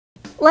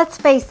Let's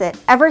face it,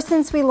 ever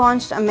since we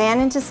launched a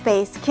man into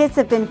space, kids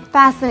have been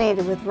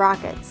fascinated with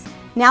rockets.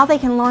 Now they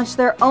can launch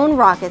their own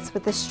rockets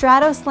with the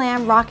Strato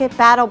Slam Rocket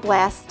Battle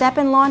Blast step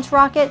and launch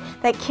rocket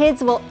that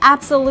kids will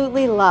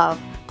absolutely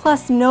love,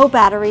 plus no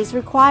batteries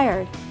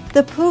required.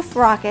 The POOF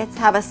rockets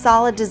have a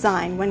solid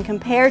design when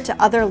compared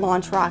to other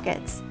launch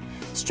rockets.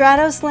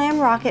 Strato Slam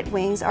rocket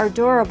wings are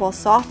durable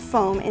soft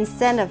foam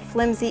instead of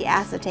flimsy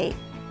acetate.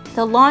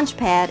 The launch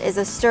pad is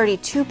a sturdy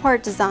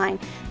two-part design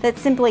that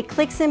simply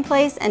clicks in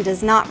place and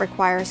does not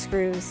require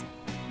screws.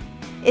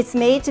 It's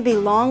made to be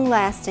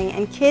long-lasting,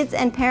 and kids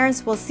and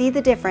parents will see the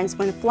difference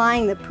when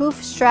flying the POOF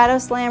Strato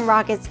Slam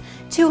rockets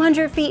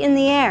 200 feet in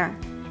the air.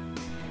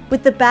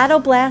 With the Battle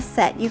Blast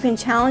set, you can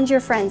challenge your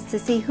friends to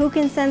see who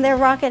can send their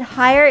rocket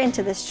higher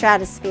into the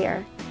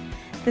stratosphere.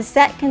 The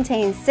set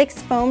contains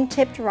 6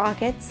 foam-tipped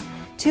rockets,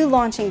 2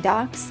 launching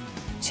docks,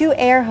 2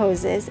 air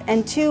hoses,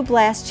 and 2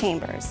 blast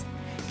chambers.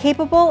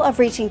 Capable of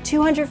reaching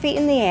 200 feet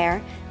in the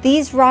air,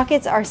 these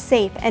rockets are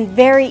safe and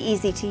very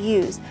easy to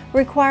use,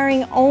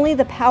 requiring only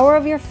the power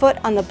of your foot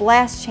on the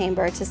blast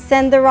chamber to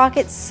send the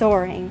rocket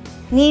soaring.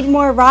 Need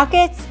more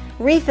rockets?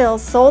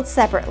 Refills sold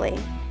separately.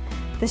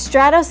 The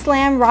Strato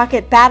Slam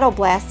Rocket Battle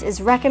Blast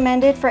is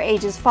recommended for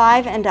ages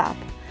 5 and up.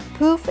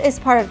 POOF is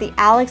part of the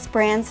Alex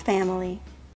Brands family.